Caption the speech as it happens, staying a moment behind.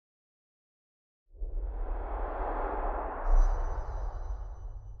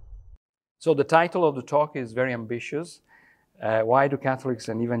So the title of the talk is very ambitious. Why do Catholics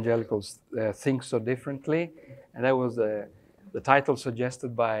and Evangelicals think so differently? And that was the title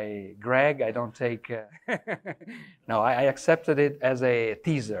suggested by Greg. I don't take... no, I accepted it as a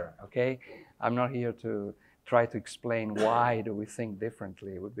teaser, okay? I'm not here to try to explain why do we think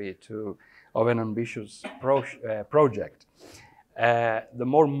differently. It would be too of an ambitious project. The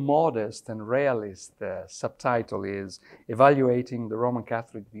more modest and realist subtitle is Evaluating the Roman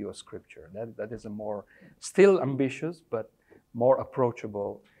Catholic View of Scripture. That is a more, still ambitious, but more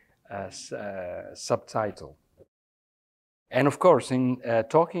approachable subtitle. And of course, in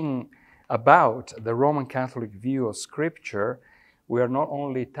talking about the Roman Catholic view of Scripture, we are not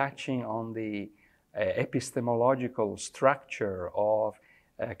only touching on the epistemological structure of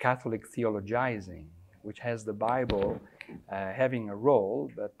Catholic theologizing, which has the Bible having a role,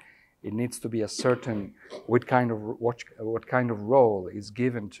 but it needs to be a certain what kind of role is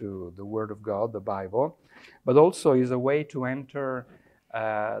given to the Word of God, the Bible, but also is a way to enter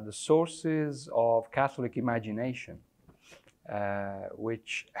the sources of Catholic imagination,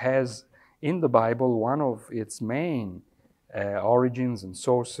 which has in the Bible one of its main origins and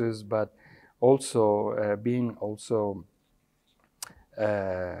sources, but also being also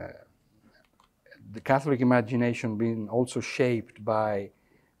the Catholic imagination being also shaped by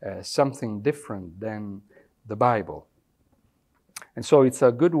something different than the Bible. And so it's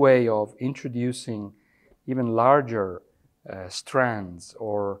a good way of introducing even larger strands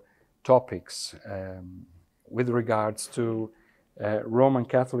or topics with regards to Roman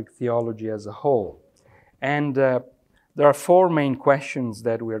Catholic theology as a whole. And there are four main questions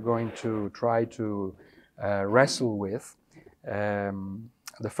that we are going to try to wrestle with.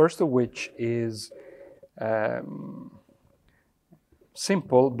 The first of which is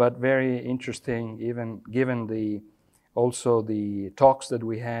simple but very interesting, even given also the talks that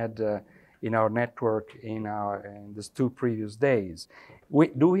we had in our network in these 2 previous days.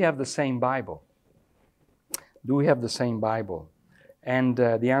 Do we have the same Bible? Do we have the same Bible? And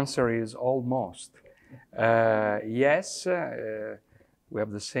the answer is almost. Yes, we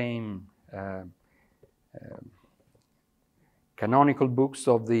have the same canonical books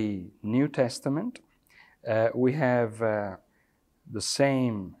of the New Testament. We have the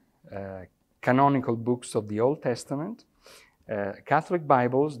same canonical books of the Old Testament. Catholic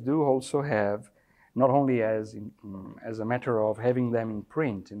Bibles do also have, not only as a matter of having them in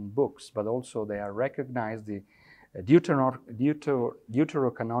print, in books, but also they are recognized, the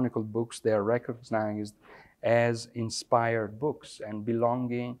deuterocanonical books, they are recognized as inspired books and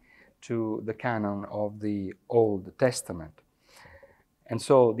belonging to the canon of the Old Testament. And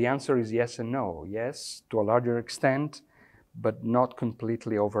so the answer is yes and no. Yes, to a larger extent, but not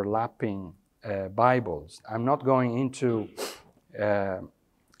completely overlapping Bibles. I'm not going into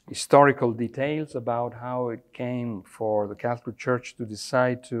historical details about how it came for the Catholic Church to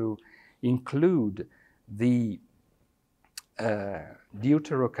decide to include the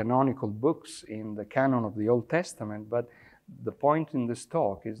deuterocanonical books in the canon of the Old Testament, but the point in this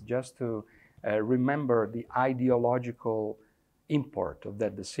talk is just to remember the ideological import of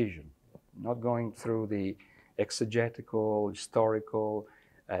that decision, not going through the exegetical, historical,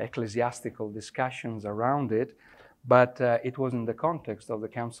 ecclesiastical discussions around it, but it was in the context of the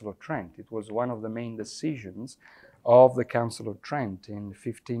Council of Trent. It was one of the main decisions of the Council of Trent in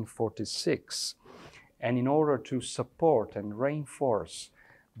 1546. And in order to support and reinforce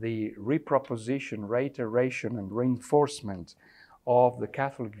the reproposition, reiteration, and reinforcement of the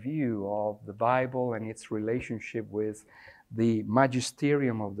Catholic view of the Bible and its relationship with the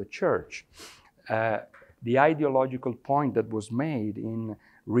magisterium of the Church, the ideological point that was made in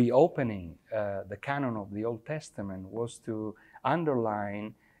reopening the canon of the Old Testament was to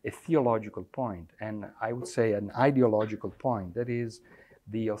underline a theological point, and I would say an ideological point, that is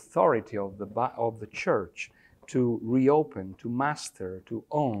the authority of the Church to reopen, to master, to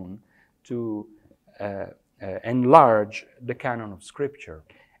own, to enlarge the canon of Scripture.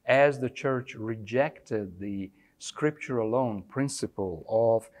 As the Church rejected the Scripture alone principle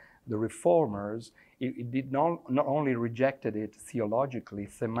of the Reformers, it did not only rejected it theologically,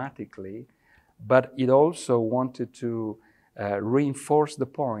 thematically, but it also wanted to reinforce the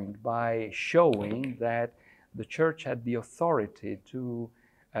point by showing that the Church had the authority to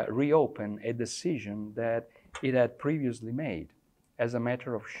reopen a decision that it had previously made, as a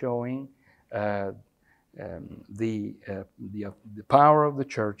matter of showing the power of the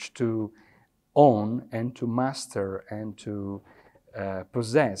Church to own and to master and to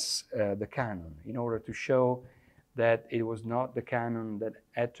possess the canon, in order to show that it was not the canon that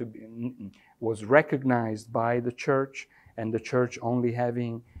had to be, was recognized by the Church, and the Church only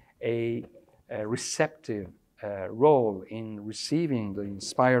having a receptive role in receiving the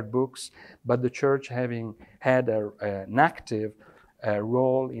inspired books, but the Church having had an active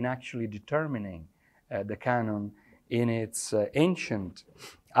role in actually determining the canon in its ancient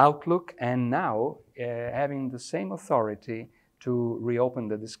outlook, and now having the same authority to reopen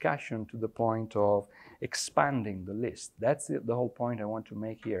the discussion to the point of expanding the list. That's the whole point I want to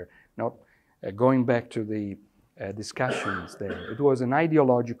make here, not going back to the discussions there. It was an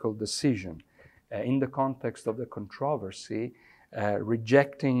ideological decision in the context of the controversy,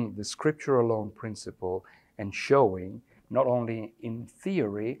 rejecting the scripture alone principle and showing, not only in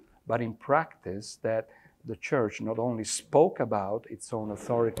theory, but in practice, that the Church not only spoke about its own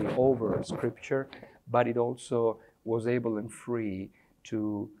authority over Scripture, but it also was able and free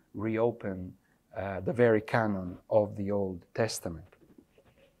to reopen the very canon of the Old Testament.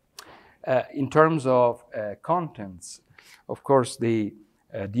 In terms of contents, of course, the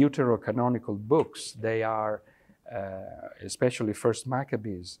deuterocanonical books, they are, especially First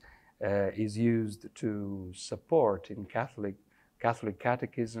Maccabees, is used to support in Catholic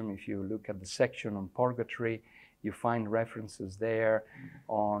Catechism. If you look at the section on purgatory, you find references there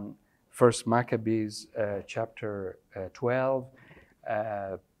on First Maccabees chapter 12,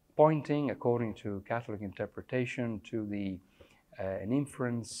 pointing, according to Catholic interpretation, to an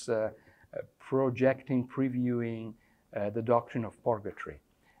inference projecting, previewing the doctrine of purgatory.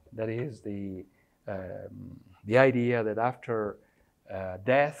 That is the idea that after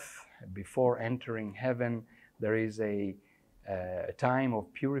death, before entering heaven, there is a time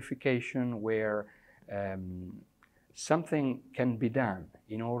of purification where something can be done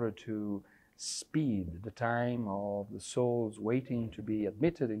in order to speed the time of the souls waiting to be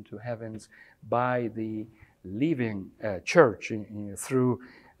admitted into heavens by the living church through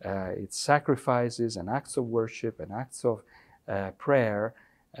its sacrifices and acts of worship and acts of prayer.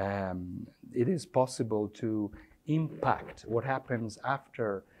 It is possible to impact what happens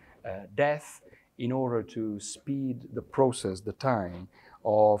after death in order to speed the process, the time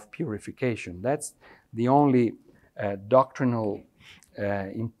of purification. That's the only doctrinal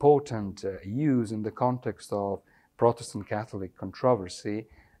important use in the context of Protestant Catholic controversy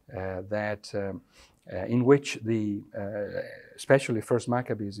in which especially First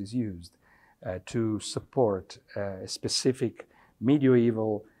Maccabees is used to support a specific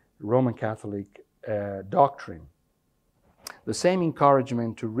medieval Roman Catholic doctrine. The same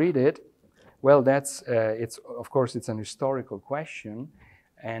encouragement to read it, well, of course, it's an historical question,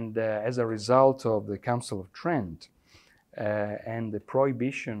 and as a result of the Council of Trent and the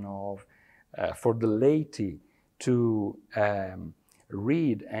prohibition for the laity to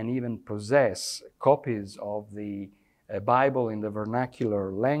read and even possess copies of the Bible in the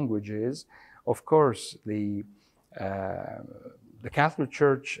vernacular languages, of course, the Catholic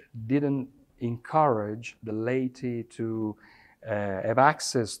Church didn't encourage the laity to have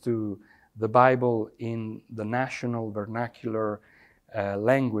access to the Bible in the national vernacular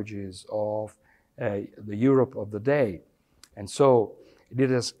languages of the Europe of the day. And so it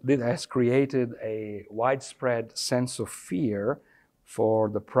has created a widespread sense of fear for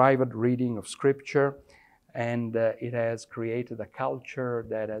the private reading of Scripture, and it has created a culture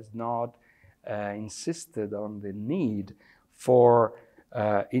that has not insisted on the need for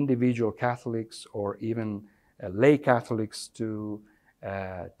individual Catholics or even lay Catholics to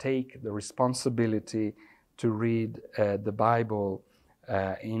take the responsibility to read the Bible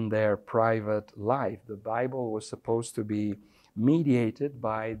in their private life. The Bible was supposed to be mediated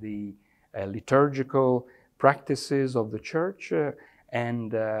by the liturgical practices of the Church,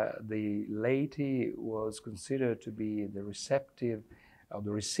 and the laity was considered to be the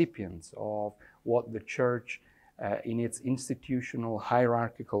recipients of what the Church in its institutional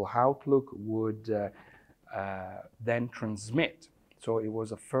hierarchical outlook would then transmit. So it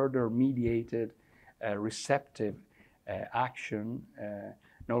was a further mediated, receptive action,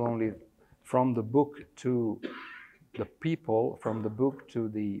 not only from the book to the people, from the book to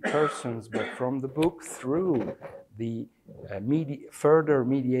the persons, but from the book through the further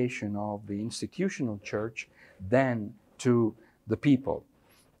mediation of the institutional church, then to the people.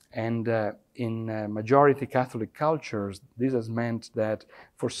 And in majority Catholic cultures, this has meant that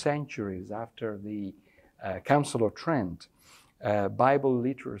for centuries after the Council of Trent, Bible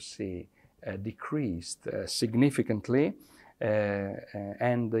literacy decreased significantly,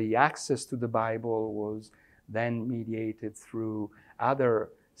 and the access to the Bible was then mediated through other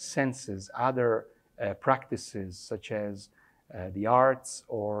senses, other practices such as the arts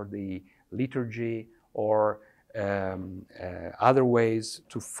or the liturgy or other ways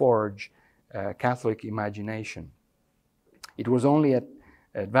to forge Catholic imagination. It was only at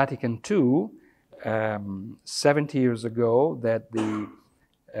at Vatican II, 70 years ago, that the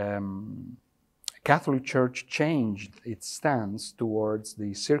Catholic Church changed its stance towards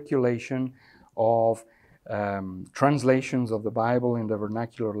the circulation of translations of the Bible in the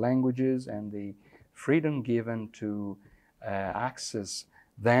vernacular languages and the freedom given to access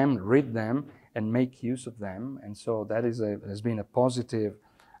them, read them, and make use of them. And so that has been a positive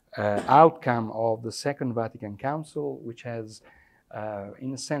outcome of the Second Vatican Council, which has,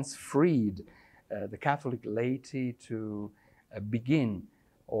 in a sense, freed the Catholic laity to begin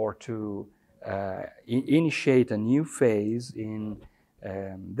or to initiate a new phase in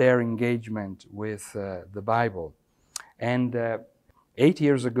their engagement with the Bible. And 8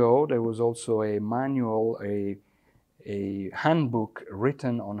 years ago, there was also a manual, a handbook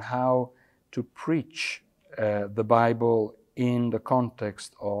written on how to preach the Bible in the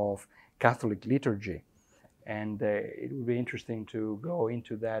context of Catholic liturgy. And it would be interesting to go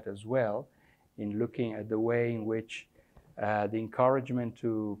into that as well, in looking at the way in which the encouragement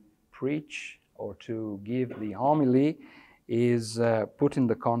to preach or to give the homily is put in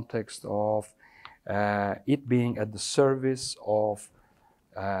the context of it being at the service of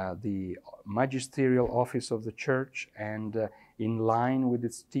the magisterial office of the Church and in line with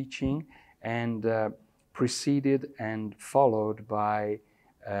its teaching, and preceded and followed by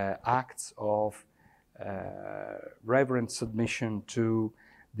acts of reverent submission to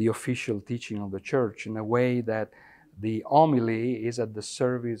the official teaching of the Church, in a way that the homily is at the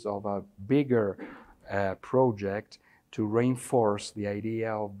service of a bigger project to reinforce the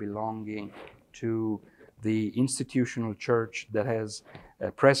idea of belonging to the institutional Church that has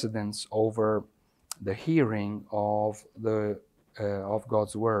precedence over the hearing of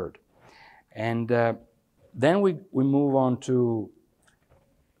God's Word. And then we move on to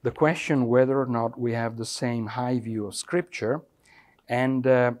the question whether or not we have the same high view of Scripture. And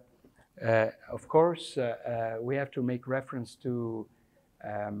of course, we have to make reference to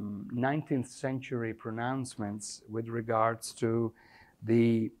 19th century pronouncements with regards to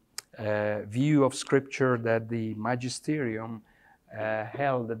the view of Scripture that the magisterium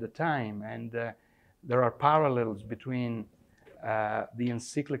held at the time. And there are parallels between the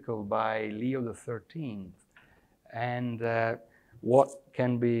encyclical by Leo XIII and what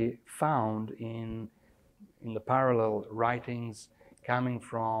can be found in the parallel writings coming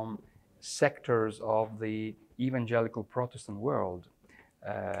from sectors of the evangelical Protestant world.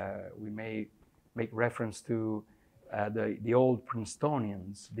 We may make reference to the old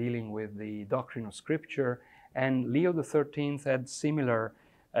Princetonians dealing with the doctrine of Scripture, and Leo XIII had similar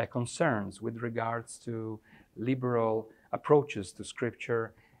concerns with regards to liberal approaches to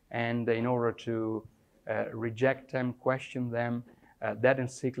Scripture, and in order to reject them, question them, that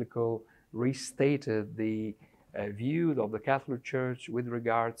encyclical restated the view of the Catholic Church with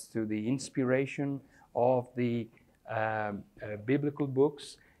regards to the inspiration of the biblical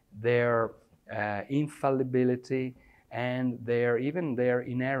books, their infallibility, and even their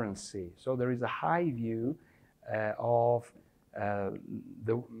inerrancy. So there is a high view of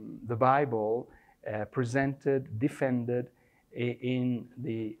the Bible presented, defended in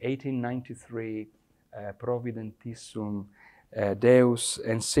the 1893 Providentissum Deus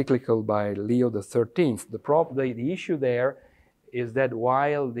encyclical by Leo XIII. The issue there is that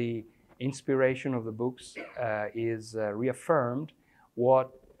while the inspiration of the books is reaffirmed,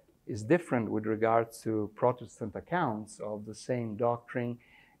 what is different with regards to Protestant accounts of the same doctrine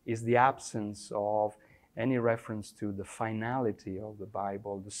is the absence of any reference to the finality of the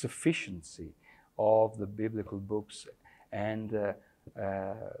Bible, the sufficiency of the biblical books and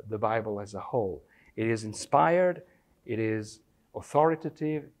the Bible as a whole. It is inspired, it is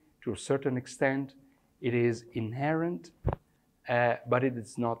authoritative to a certain extent, it is inherent, but it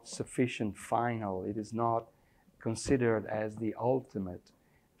is not sufficient, final. It is not considered as the ultimate,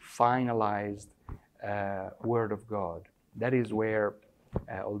 finalized Word of God. That is where,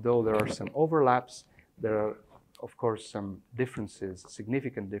 although there are some overlaps, there are, of course, some differences,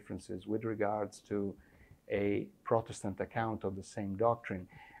 significant differences with regards to a Protestant account of the same doctrine.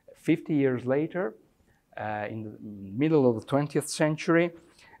 50 years later, in the middle of the 20th century,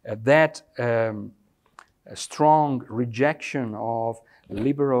 that strong rejection of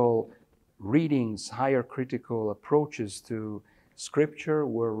liberal readings, higher critical approaches to Scripture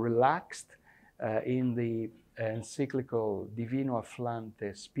were relaxed in the encyclical Divino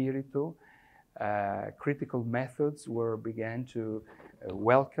Afflante Spiritu. Critical methods began to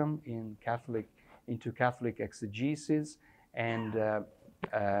welcome into Catholic exegesis, and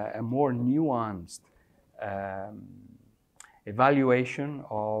a more nuanced evaluation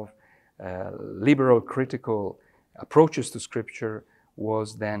of liberal critical approaches to Scripture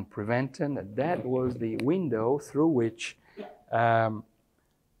was then prevented. That was the window through which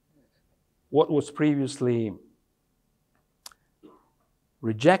what was previously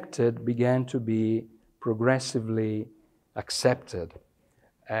rejected began to be progressively accepted.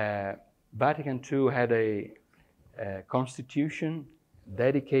 Vatican II had a constitution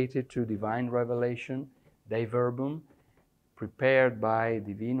dedicated to divine revelation, Dei Verbum, prepared by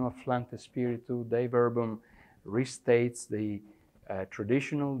Divino Afflante Spiritu. Dei Verbum restates the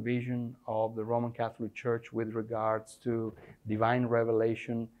traditional vision of the Roman Catholic Church with regards to divine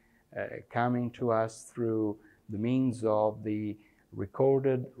revelation coming to us through the means of the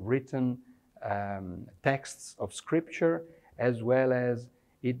recorded, written texts of Scripture, as well as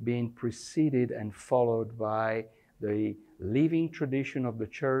it being preceded and followed by the living tradition of the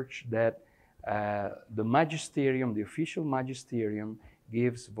Church that the magisterium, the official magisterium,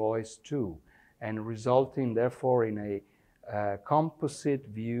 gives voice to, and resulting therefore in a composite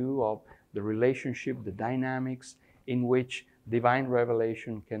view of the relationship, the dynamics in which divine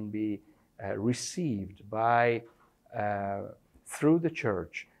revelation can be received by through the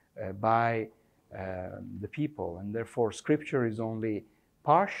Church, by the people, and therefore Scripture is only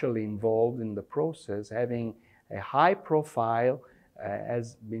partially involved in the process, having a high profile,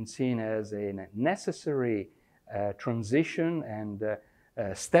 has been seen as a necessary transition and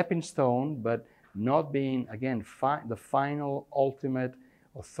stepping stone, but not being, again, the final, ultimate,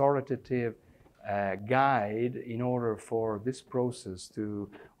 authoritative guide in order for this process to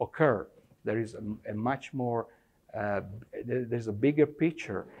occur. There is a much more, there's a bigger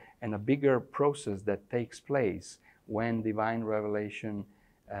picture and a bigger process that takes place when divine revelation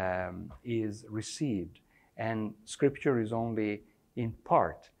is received. And Scripture is only in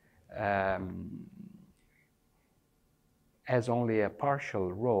part, has only a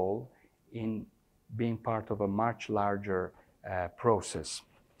partial role in being part of a much larger process.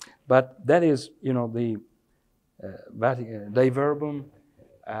 But that is, you know, the Dei Verbum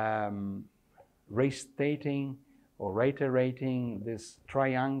restating or reiterating this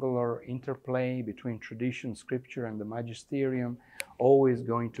triangular interplay between tradition, Scripture, and the magisterium, always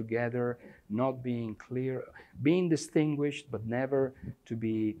going together, not being clear, being distinguished, but never to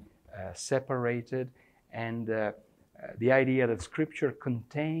be separated. And the idea that Scripture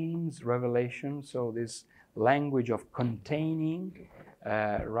contains revelation, so this language of containing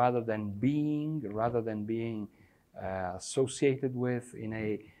rather than being associated with in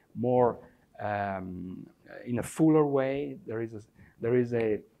a more in a fuller way. There is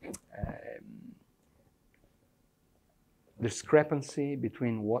a discrepancy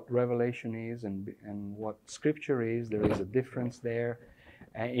between what revelation is and what Scripture is. There is a difference there.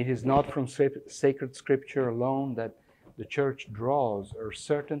 It is not from sacred Scripture alone that the Church draws her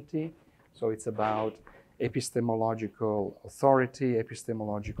certainty. So it's about epistemological authority,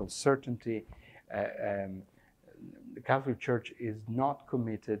 epistemological certainty. The Catholic Church is not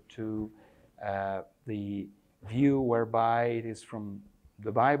committed to the view whereby it is from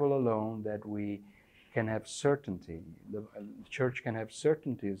the Bible alone that we can have certainty. The Church can have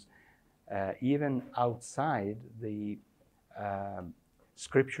certainties even outside the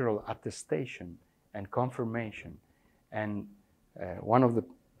scriptural attestation and confirmation. And one of the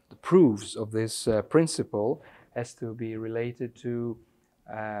proofs of this principle has to be related to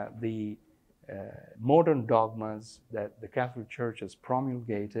the modern dogmas that the Catholic Church has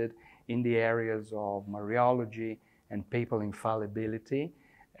promulgated in the areas of Mariology and papal infallibility.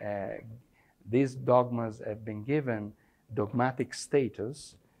 These dogmas have been given dogmatic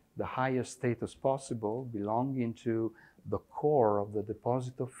status, the highest status possible, belonging to the core of the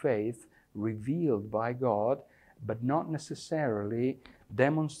deposit of faith revealed by God, but not necessarily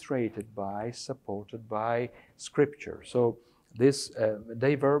demonstrated by, supported by Scripture. So this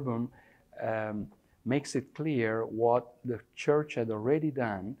Dei Verbum makes it clear what the Church had already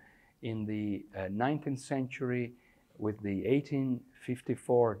done in the 19th century with the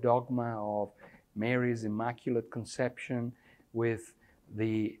 1854 dogma of Mary's Immaculate Conception, with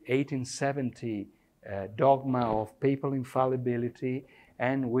the 1870 dogma of papal infallibility,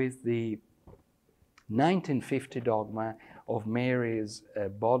 and with the 1950 dogma of Mary's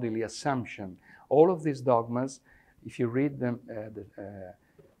bodily assumption. All of these dogmas, if you read them,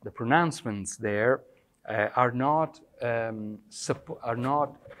 the pronouncements there are not,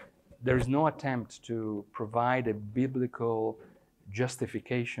 there is no attempt to provide a biblical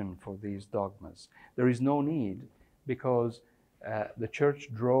justification for these dogmas. There is no need, because the Church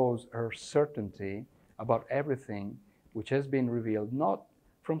draws her certainty about everything which has been revealed, not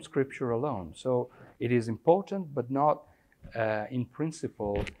from Scripture alone. So it is important, but not in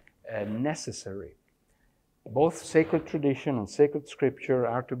principle necessary. both sacred tradition and sacred scripture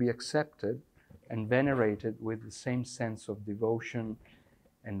are to be accepted and venerated with the same sense of devotion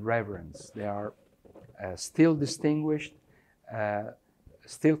and reverence. They are still distinguished,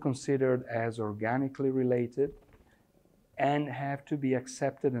 still considered as organically related, and have to be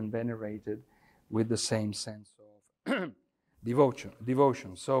accepted and venerated with the same sense of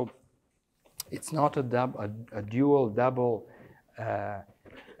devotion. So it's not a dual, double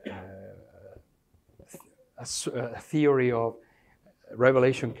a theory of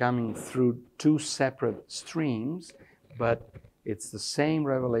revelation coming through two separate streams, but it's the same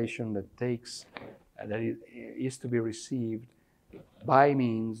revelation that is to be received by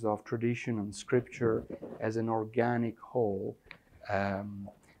means of tradition and scripture as an organic whole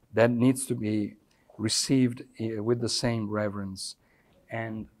that needs to be received with the same reverence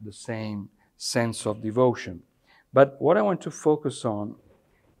and the same sense of devotion. But what I want to focus on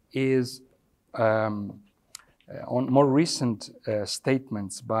is on more recent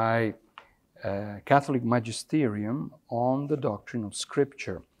statements by Catholic magisterium on the doctrine of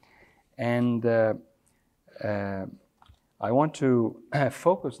Scripture. And I want to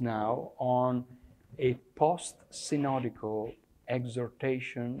focus now on a post-synodical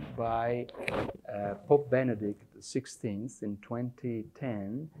exhortation by Pope Benedict XVI in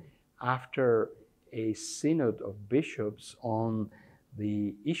 2010 after a synod of bishops on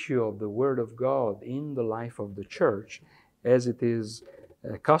the issue of the Word of God in the life of the Church, as it is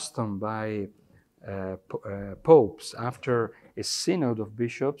custom by popes after a synod of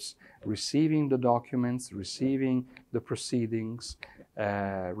bishops receiving the documents, receiving the proceedings,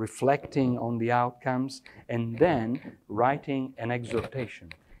 reflecting on the outcomes, and then writing an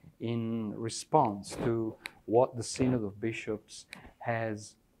exhortation in response to what the synod of bishops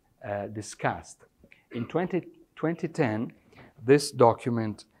has discussed. In 2010, this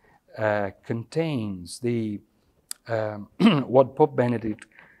document contains what Pope Benedict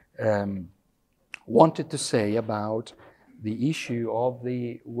wanted to say about the issue of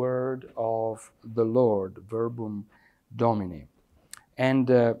the word of the Lord, Verbum Domini. And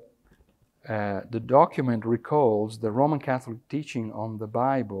the document recalls the Roman Catholic teaching on the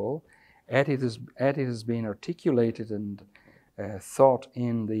Bible as it has been articulated and thought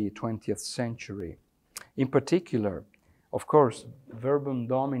in the 20th century. In particular, of course, Verbum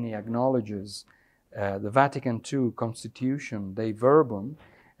Domini acknowledges the Vatican II Constitution, Dei Verbum,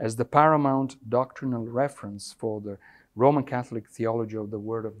 as the paramount doctrinal reference for the Roman Catholic theology of the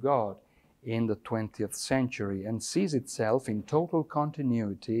Word of God in the 20th century, and sees itself in total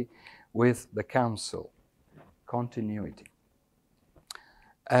continuity with the Council. Continuity.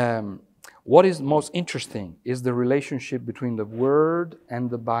 What is most interesting is the relationship between the Word and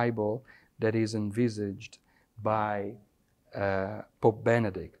the Bible that is envisaged by Pope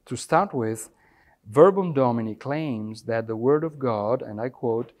Benedict. To start with, Verbum Domini claims that the Word of God, and I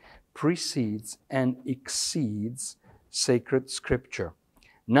quote, precedes and exceeds sacred Scripture.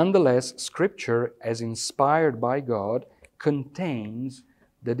 Nonetheless, Scripture, as inspired by God, contains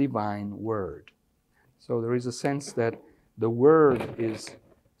the divine Word. So there is a sense that the Word is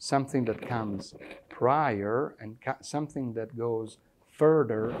something that comes prior and something that goes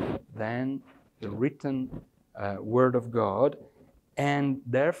further than the written Word of God, and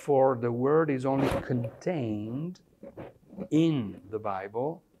therefore the Word is only contained in the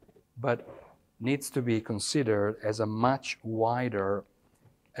Bible, but needs to be considered as a much wider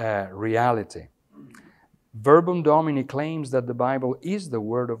reality. Verbum Domini claims that the Bible is the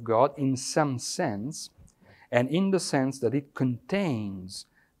Word of God in some sense, and in the sense that it contains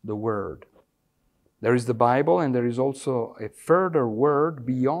the Word. There is the Bible, and there is also a further word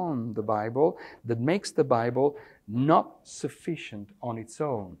beyond the Bible that makes the Bible not sufficient on its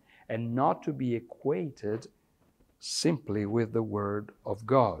own and not to be equated simply with the Word of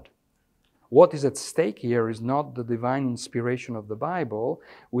God. What is at stake here is not the divine inspiration of the Bible,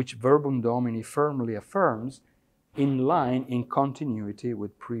 which Verbum Domini firmly affirms in continuity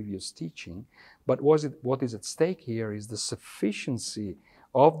with previous teaching, but what is at stake here is the sufficiency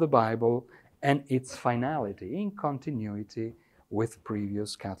of the Bible and its finality in continuity with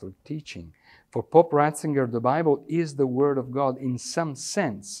previous Catholic teaching. For Pope Ratzinger, the Bible is the Word of God in some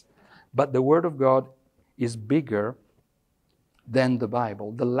sense, but the Word of God is bigger than the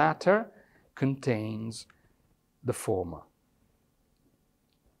Bible. The latter contains the former.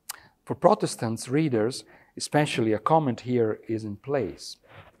 For Protestants readers, especially, a comment here is in place.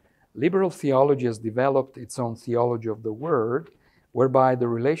 Liberal theology has developed its own theology of the Word, whereby the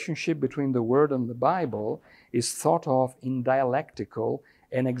relationship between the Word and the Bible is thought of in dialectical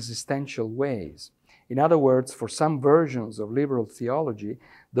and existential ways. In other words, for some versions of liberal theology,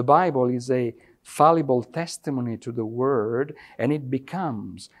 the Bible is a fallible testimony to the Word, and it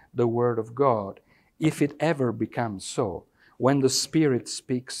becomes the Word of God, if it ever becomes so, when the Spirit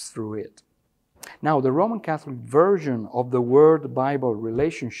speaks through it. Now, the Roman Catholic version of the Word-Bible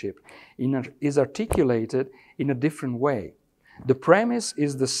relationship is articulated in a different way. The premise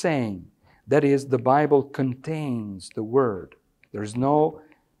is the same, that is, the Bible contains the Word. There is no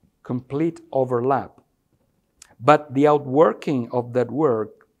complete overlap. But the outworking of that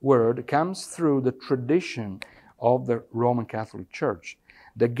word comes through the tradition of the Roman Catholic Church.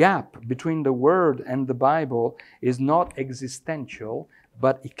 The gap between the Word and the Bible is not existential,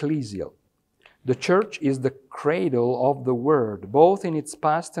 but ecclesial. The Church is the cradle of the Word, both in its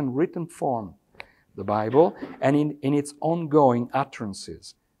past and written form, the Bible, and in its ongoing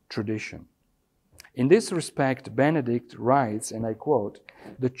utterances, tradition. In this respect, Benedict writes, and I quote,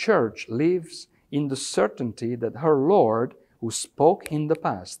 "The Church lives in the certainty that her Lord, who spoke in the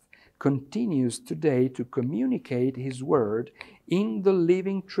past, continues today to communicate His Word in the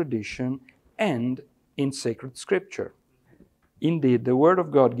living tradition and in sacred Scripture." Indeed, the Word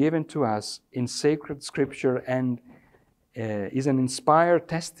of God given to us in sacred Scripture is an inspired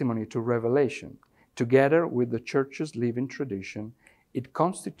testimony to revelation. Together with the Church's living tradition, it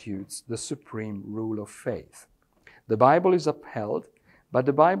constitutes the supreme rule of faith. The Bible is upheld, but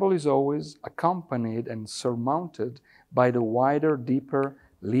the Bible is always accompanied and surmounted by the wider, deeper,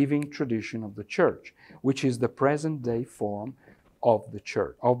 living tradition of the Church, which is the present-day form of the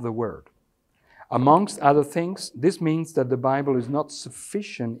Church, of the Word. Amongst other things, this means that the Bible is not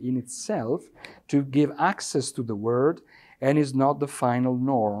sufficient in itself to give access to the Word and is not the final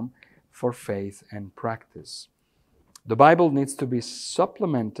norm for faith and practice. The Bible needs to be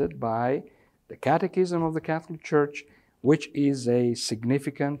supplemented by the Catechism of the Catholic Church, which is a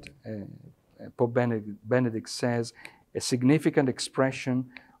significant, Pope Benedict says, a significant expression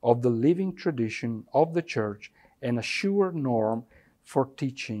of the living tradition of the Church and a sure norm for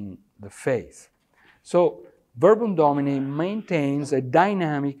teaching the faith. So, Verbum Domini maintains a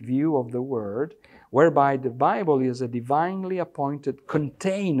dynamic view of the Word, whereby the Bible is a divinely appointed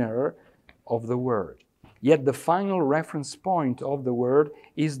container of the Word. Yet the final reference point of the Word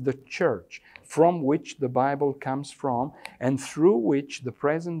is the Church, from which the Bible comes from and through which the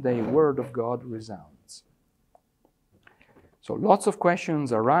present-day Word of God resounds. So lots of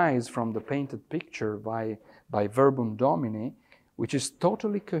questions arise from the painted picture by Verbum Domini, which is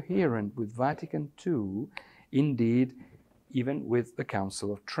totally coherent with Vatican II, indeed, even with the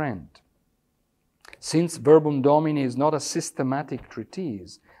Council of Trent. Since Verbum Domini is not a systematic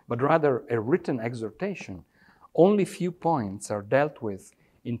treatise, but rather a written exhortation, only few points are dealt with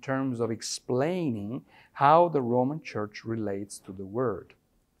in terms of explaining how the Roman Church relates to the Word.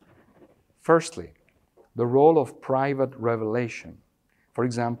 Firstly, the role of private revelation. For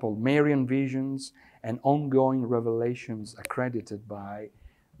example, Marian visions and ongoing revelations accredited by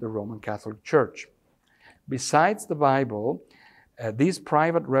the Roman Catholic Church. Besides the Bible, these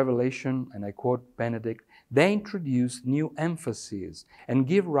private revelation, and I quote Benedict, they introduce new emphases and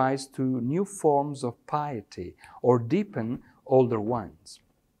give rise to new forms of piety or deepen older ones.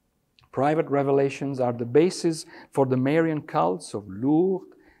 Private revelations are the basis for the Marian cults of Lourdes,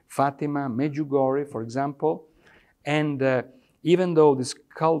 Fatima, Medjugorje, for example, and even though these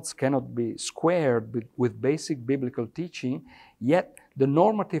cults cannot be squared with basic biblical teaching, yet the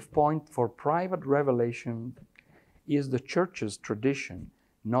normative point for private revelation is the Church's tradition,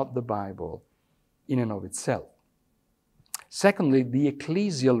 not the Bible in and of itself. Secondly, the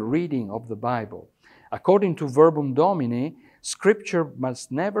ecclesial reading of the Bible. According to Verbum Domini, Scripture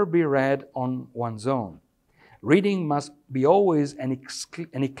must never be read on one's own. Reading must be always an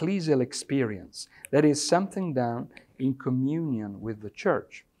ecclesial experience, that is, something done in communion with the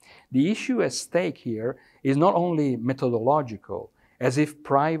Church. The issue at stake here is not only methodological, as if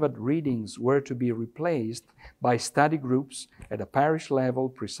private readings were to be replaced by study groups at a parish level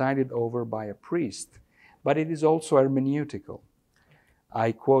presided over by a priest, but it is also hermeneutical.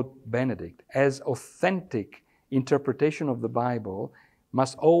 I quote Benedict, "As authentic interpretation of the Bible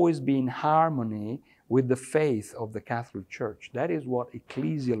must always be in harmony with the faith of the Catholic Church." That is what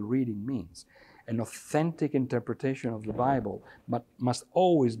ecclesial reading means. An authentic interpretation of the Bible must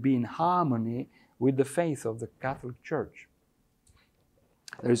always be in harmony with the faith of the Catholic Church.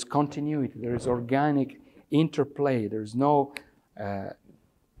 There is continuity, there is organic interplay, there is no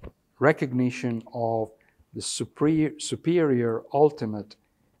recognition of the superior ultimate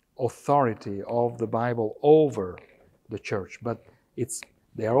authority of the Bible over the Church, but it's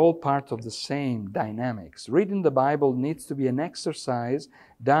They are all part of the same dynamics. Reading the Bible needs to be an exercise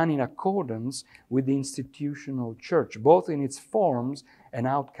done in accordance with the institutional church, both in its forms and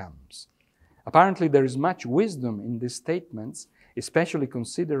outcomes. Apparently, there is much wisdom in these statements, especially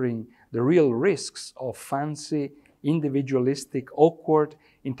considering the real risks of fancy, individualistic, awkward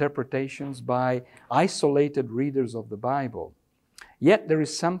interpretations by isolated readers of the Bible. Yet there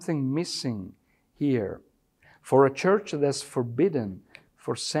is something missing here. For a church that has forbidden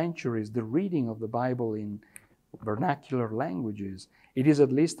for centuries the reading of the Bible in vernacular languages, it is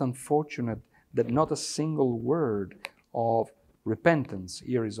at least unfortunate that not a single word of repentance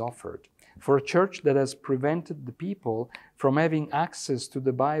here is offered. For a church that has prevented the people from having access to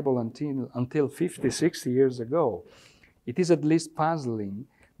the Bible until 50, 60 years ago, it is at least puzzling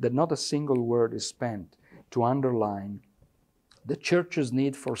that not a single word is spent to underline the church's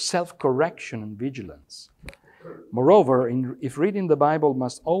need for self-correction and vigilance. Moreover, if reading the Bible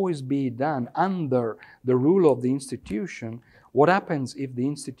must always be done under the rule of the institution, what happens if the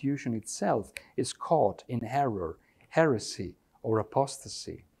institution itself is caught in error, heresy, or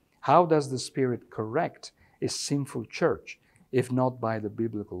apostasy? How does the Spirit correct a sinful church, if not by the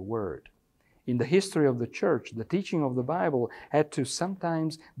biblical word? In the history of the church, the teaching of the Bible had to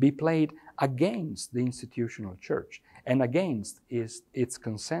sometimes be played against the institutional church and against its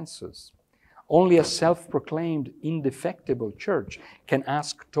consensus. Only a self-proclaimed indefectible church can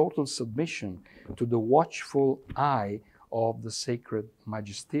ask total submission to the watchful eye of the sacred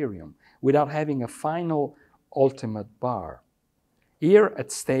magisterium without having a final, ultimate bar. Here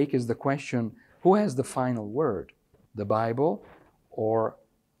at stake is the question, who has the final word, the Bible or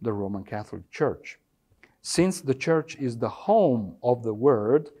the Roman Catholic Church? Since the Church is the home of the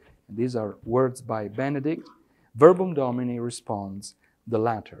Word, and these are words by Benedict, Verbum Domini responds the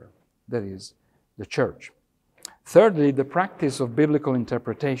latter, that is, the Church. Thirdly, the practice of biblical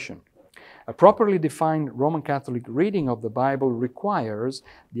interpretation. A properly defined Roman Catholic reading of the Bible requires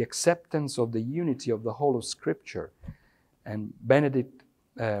the acceptance of the unity of the whole of Scripture, and Benedict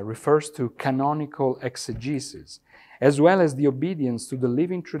refers to canonical exegesis, as well as the obedience to the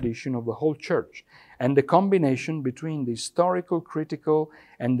living tradition of the whole Church, and the combination between the historical, critical,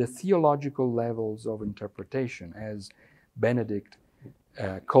 and the theological levels of interpretation, as Benedict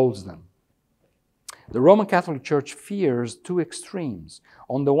calls them. The Roman Catholic Church fears two extremes.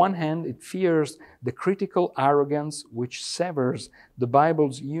 On the one hand, it fears the critical arrogance which severs the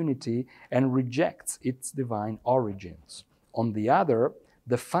Bible's unity and rejects its divine origins. On the other,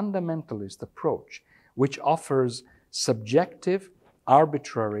 the fundamentalist approach, which offers subjective,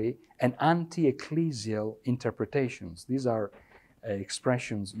 arbitrary, and anti-ecclesial interpretations. These are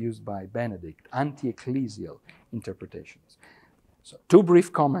expressions used by Benedict, anti-ecclesial interpretations. So, two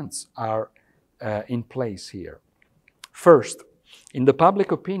brief comments are in place here. First, in the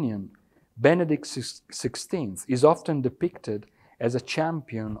public opinion, Benedict XVI is often depicted as a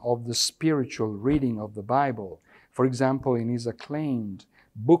champion of the spiritual reading of the Bible. For example, in his acclaimed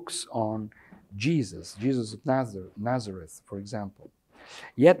books on Jesus of Nazareth, for example.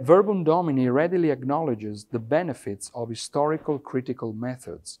 Yet Verbum Domini readily acknowledges the benefits of historical critical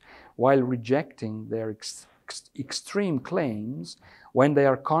methods, while rejecting their extreme claims when they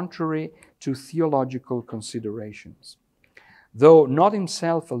are contrary to theological considerations. Though not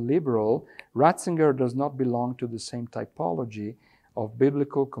himself a liberal, Ratzinger does not belong to the same typology of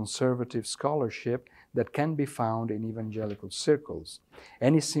biblical conservative scholarship that can be found in evangelical circles.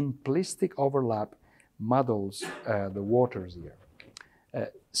 Any simplistic overlap muddles the waters here.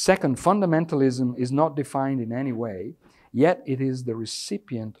 Second, fundamentalism is not defined in any way, yet it is the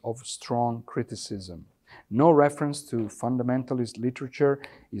recipient of strong criticism. No reference to fundamentalist literature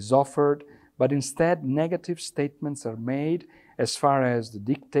is offered, but instead negative statements are made as far as the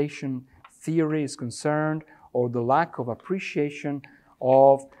dictation theory is concerned, or the lack of appreciation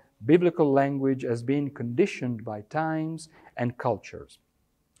of biblical language as being conditioned by times and cultures.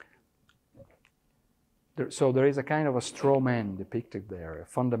 So there is a kind of a straw man depicted there. A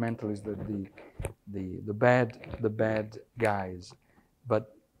fundamentalist, the bad guys,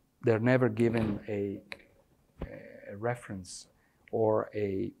 but they're never given a reference or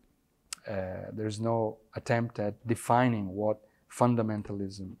there's no attempt at defining what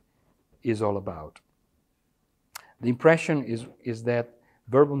fundamentalism is all about. The impression is that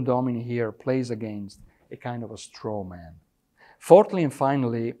Verbum Domini here plays against a kind of a straw man. Fourthly and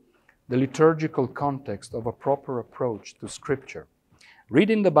finally, the liturgical context of a proper approach to Scripture.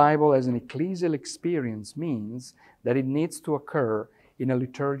 Reading the Bible as an ecclesial experience means that it needs to occur in a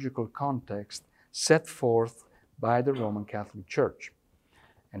liturgical context set forth by the Roman Catholic Church.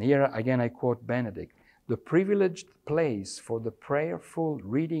 And here again I quote Benedict, the privileged place for the prayerful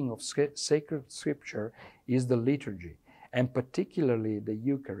reading of sacred scripture is the liturgy, and particularly the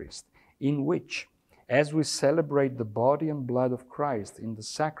Eucharist, in which, as we celebrate the body and blood of Christ in the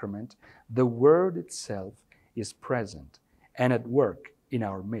sacrament, the Word itself is present and at work in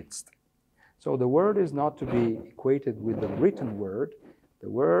our midst. So the Word is not to be equated with the written Word. The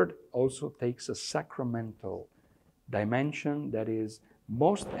Word also takes a sacramental dimension that is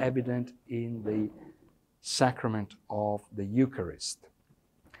most evident in the sacrament of the Eucharist.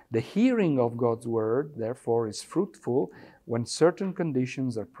 The hearing of God's Word, therefore, is fruitful when certain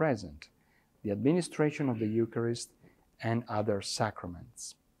conditions are present: the administration of the Eucharist and other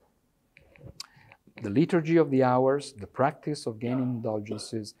sacraments. The liturgy of the hours, the practice of gaining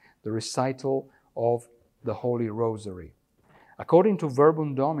indulgences, the recital of the Holy Rosary. According to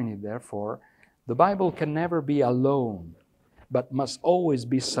Verbum Domini, therefore, the Bible can never be alone, but must always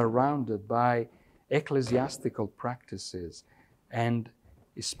be surrounded by ecclesiastical practices, and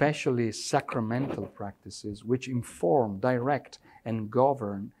especially sacramental practices, which inform, direct, and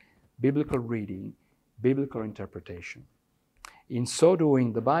govern biblical reading, biblical interpretation. In so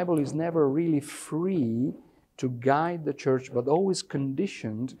doing, the Bible is never really free to guide the Church, but always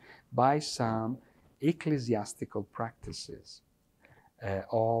conditioned by some ecclesiastical practices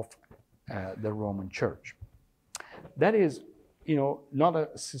of the Roman Church. That is, not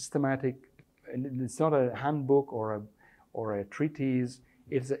a systematic, it's not a handbook or a treatise.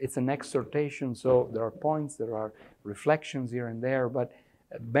 It's an exhortation, so there are points, there are reflections here and there, but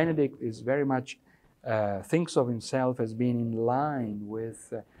Benedict is very much thinks of himself as being in line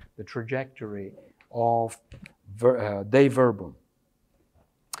with the trajectory of Dei Verbum.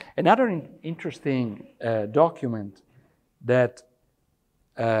 Another interesting document that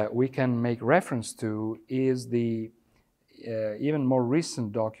we can make reference to is the even more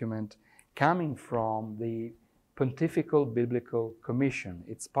recent document coming from the Pontifical Biblical Commission.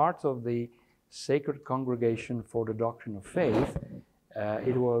 It's part of the Sacred Congregation for the Doctrine of Faith.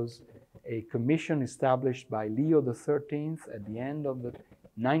 It was a commission established by Leo XIII at the end of the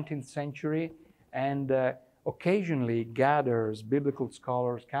 19th century, and occasionally gathers biblical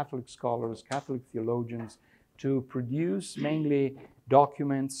scholars, Catholic theologians, to produce mainly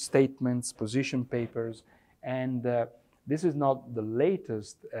documents, statements, position papers, and this is not the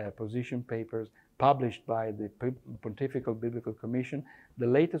latest position papers published by the Pontifical Biblical Commission. The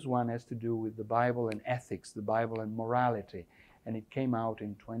latest one has to do with the Bible and ethics, the Bible and morality, and it came out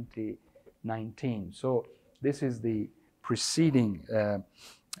in 2019. So this is the preceding,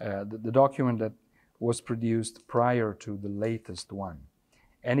 the document that was produced prior to the latest one.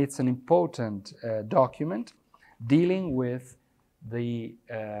 And it's an important document dealing with the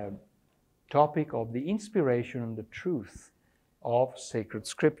topic of the inspiration and the truth of sacred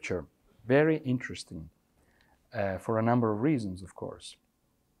scripture. Very interesting for a number of reasons, of course.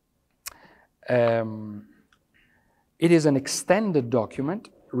 It is an extended document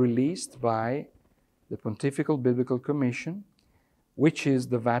released by the Pontifical Biblical Commission, which is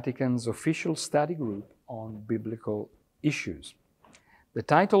the Vatican's official study group on biblical issues. The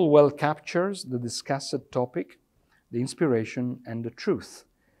title well captures the discussed topic, the inspiration and the truth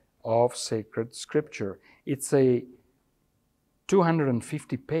of sacred scripture. It's a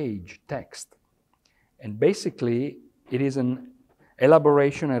 250-page text, and basically it is an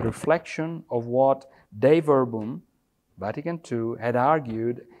elaboration and reflection of what Dei Verbum, Vatican II, had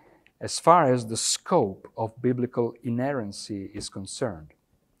argued as far as the scope of biblical inerrancy is concerned.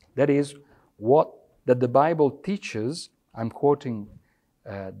 That is, that the Bible teaches, I'm quoting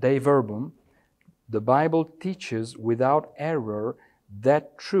Dei Verbum, the Bible teaches without error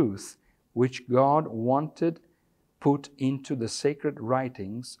that truth which God wanted put into the sacred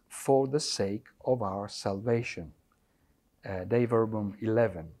writings for the sake of our salvation. Dei Verbum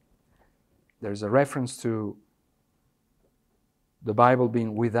 11. There's a reference to the Bible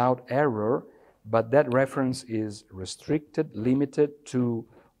being without error, but that reference is restricted, limited to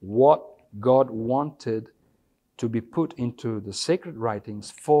what God wanted to be put into the sacred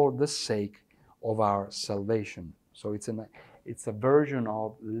writings for the sake of our salvation. So it's a version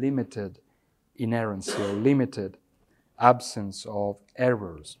of limited inerrancy or limited absence of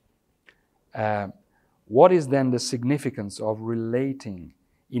errors. What is then the significance of relating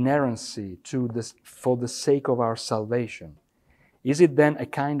inerrancy to this for the sake of our salvation? Is it then a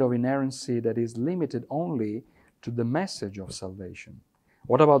kind of inerrancy that is limited only to the message of salvation?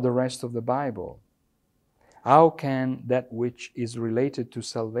 What about the rest of the Bible? How can that which is related to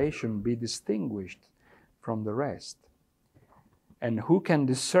salvation be distinguished from the rest? And who can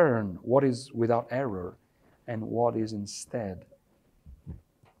discern what is without error and what is instead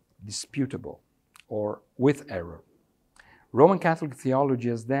disputable or with error. Roman Catholic theology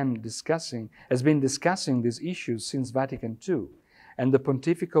has been discussing these issues since Vatican II, and the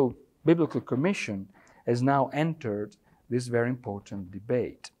Pontifical Biblical Commission has now entered this very important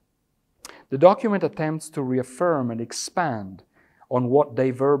debate. The document attempts to reaffirm and expand on what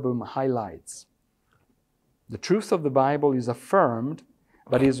Dei Verbum highlights. The truth of the Bible is affirmed,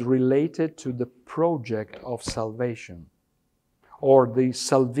 but is related to the project of salvation, or the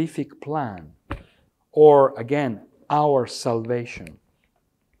salvific plan, or again, our salvation.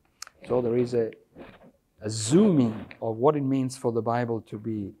 So there is a zooming of what it means for the Bible to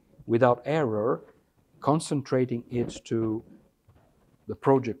be without error, concentrating it to the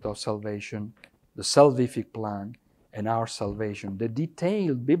project of salvation, the salvific plan, and our salvation. The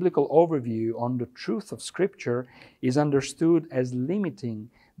detailed biblical overview on the truth of Scripture is understood as limiting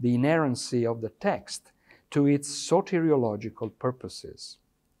the inerrancy of the text to its soteriological purposes.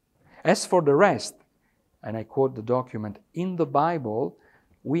 As for the rest, and I quote the document, in the Bible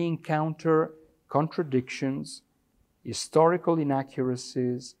we encounter contradictions, historical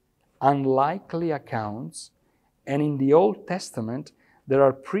inaccuracies, unlikely accounts, and in the Old Testament there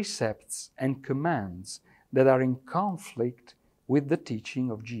are precepts and commands that are in conflict with the teaching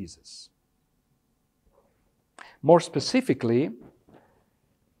of Jesus. More specifically,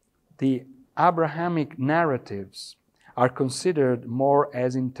 the Abrahamic narratives are considered more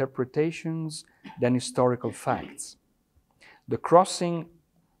as interpretations than historical facts. The crossing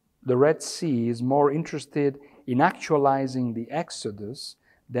the Red Sea is more interested in actualizing the Exodus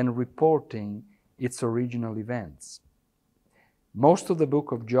than reporting its original events. Most of the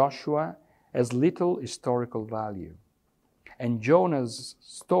book of Joshua has little historical value, and Jonah's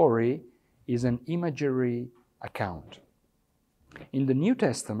story is an imagery account. In the New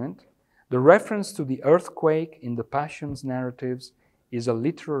Testament, the reference to the earthquake in the Passions narratives is a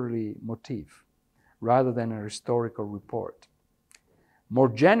literary motif, rather than a historical report. More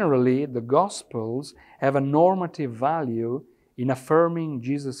generally, the Gospels have a normative value in affirming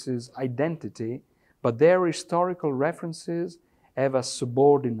Jesus' identity, but their historical references have a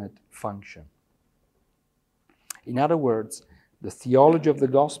subordinate function. In other words, the theology of the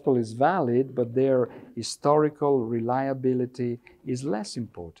Gospel is valid, but their historical reliability is less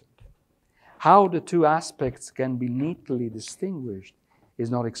important. How the two aspects can be neatly distinguished is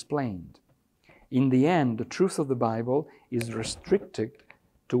not explained. In the end, the truth of the Bible is restricted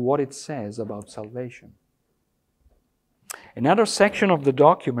to what it says about salvation. Another section of the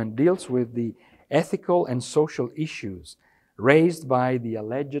document deals with the ethical and social issues raised by the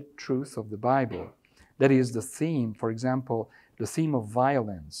alleged truth of the Bible. That is the theme, for example, the theme of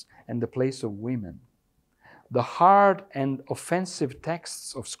violence and the place of women. The hard and offensive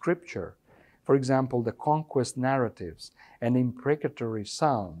texts of Scripture, for example, the conquest narratives and imprecatory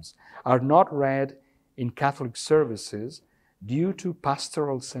psalms, are not read in Catholic services due to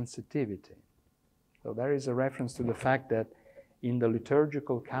pastoral sensitivity. So there is a reference to the fact that in the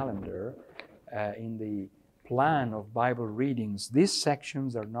liturgical calendar, in the plan of Bible readings, these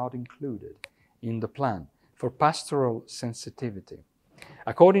sections are not included in the plan for pastoral sensitivity.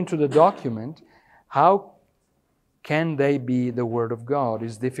 According to the document, how can they be the Word of God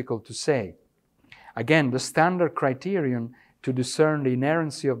is difficult to say. Again, the standard criterion to discern the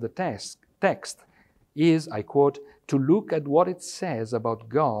inerrancy of the text is, I quote, to look at what it says about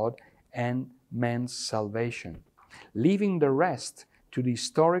God and man's salvation, leaving the rest to the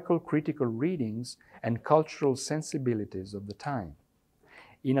historical critical readings and cultural sensibilities of the time.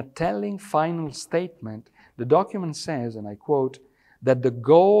 In a telling final statement, the document says, and I quote, that the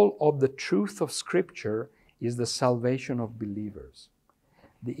goal of the truth of Scripture is the salvation of believers.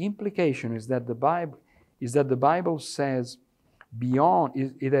 The implication is that the Bible says beyond,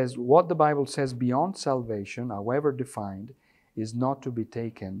 what the Bible says beyond salvation, however defined, is not to be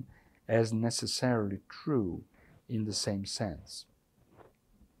taken as necessarily true in the same sense.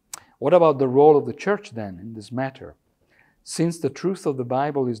 What about the role of the Church then in this matter? Since the truth of the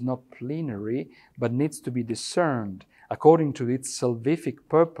Bible is not plenary, but needs to be discerned according to its salvific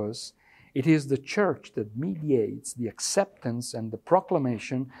purpose, it is the Church that mediates the acceptance and the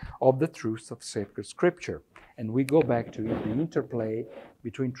proclamation of the truth of sacred Scripture. And we go back to the interplay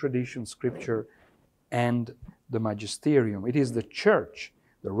between tradition, Scripture, and the magisterium. It is the Church,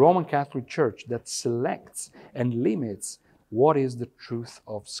 the Roman Catholic Church, that selects and limits what is the truth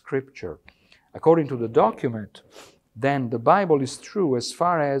of Scripture. According to the document, then the Bible is true as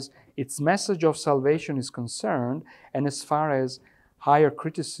far as its message of salvation is concerned and as far as higher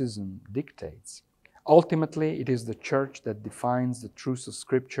criticism dictates. Ultimately, it is the Church that defines the truth of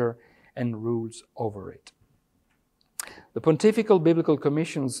Scripture and rules over it. The Pontifical Biblical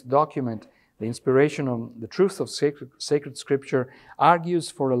Commission's document the inspiration of the truth of sacred Scripture argues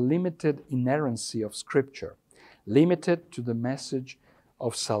for a limited inerrancy of Scripture, limited to the message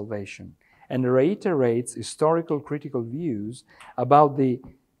of salvation, and reiterates historical critical views about the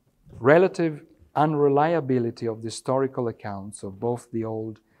relative unreliability of the historical accounts of both the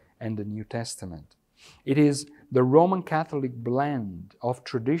Old and the New Testament. It is the Roman Catholic blend of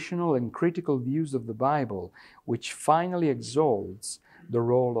traditional and critical views of the Bible which finally exalts the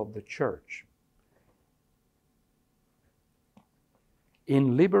role of the Church.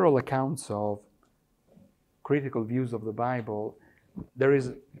 In liberal accounts of critical views of the Bible, there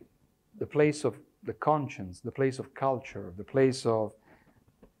is the place of the conscience, the place of culture, the place of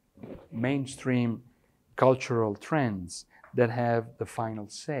mainstream cultural trends that have the final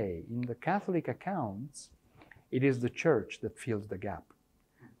say. In the Catholic accounts, it is the Church that fills the gap.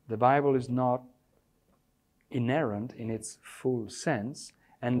 The Bible is not inerrant in its full sense,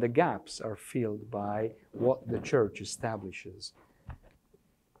 and the gaps are filled by what the Church establishes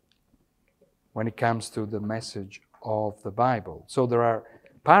when it comes to the message of the Bible. So there are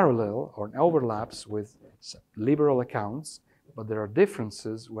parallel or overlaps with liberal accounts, but there are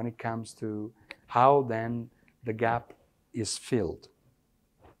differences when it comes to how then the gap is filled.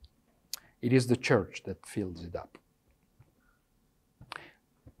 It is the Church that fills it up.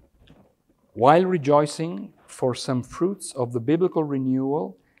 While rejoicing for some fruits of the biblical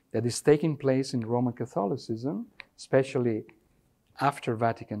renewal that is taking place in Roman Catholicism, especially after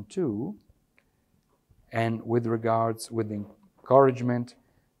Vatican II, and with regards with encouragement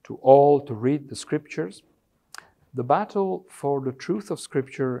to all to read the Scriptures, the battle for the truth of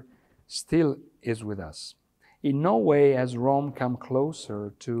Scripture still is with us. In no way has Rome come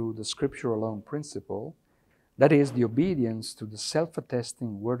closer to the Scripture alone principle, that is, the obedience to the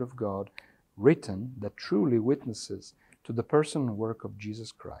self-attesting Word of God written that truly witnesses to the person and work of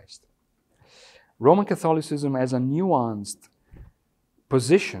Jesus Christ. Roman Catholicism has a nuanced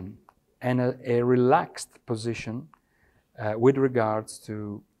position and a relaxed position with regards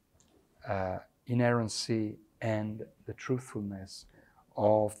to inerrancy and the truthfulness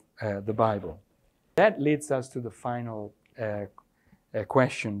of the Bible. That leads us to the final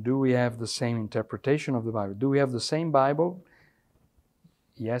question. Do we have the same interpretation of the Bible? Do we have the same Bible?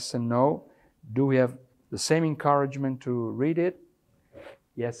 Yes and no. Do we have the same encouragement to read it?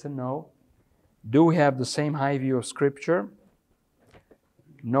 Yes and no. Do we have the same high view of Scripture?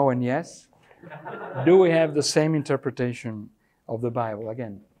 No and yes. Do we have the same interpretation of the Bible?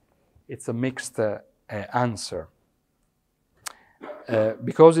 Again, it's a mixed answer.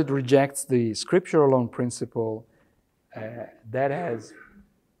 Because it rejects the Scripture alone principle, that has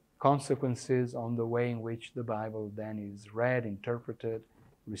consequences on the way in which the Bible then is read, interpreted,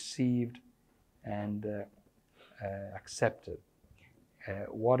 received, and accepted.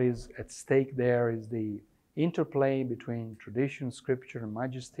 What is at stake there is the interplay between tradition, Scripture, and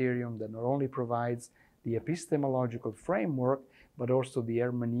magisterium that not only provides the epistemological framework, but also the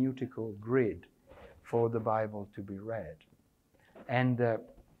hermeneutical grid for the Bible to be read. And a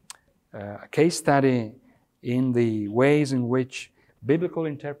case study in the ways in which biblical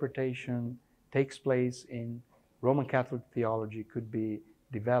interpretation takes place in Roman Catholic theology could be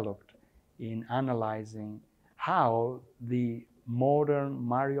developed in analyzing how the modern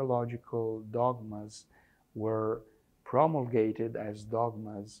Mariological dogmas were promulgated as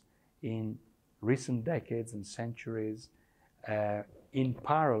dogmas in recent decades and centuries in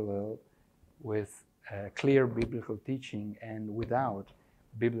parallel with clear biblical teaching and without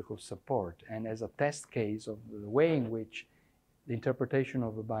biblical support, and as a test case of the way in which the interpretation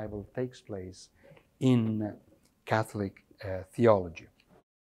of the Bible takes place in Catholic theology.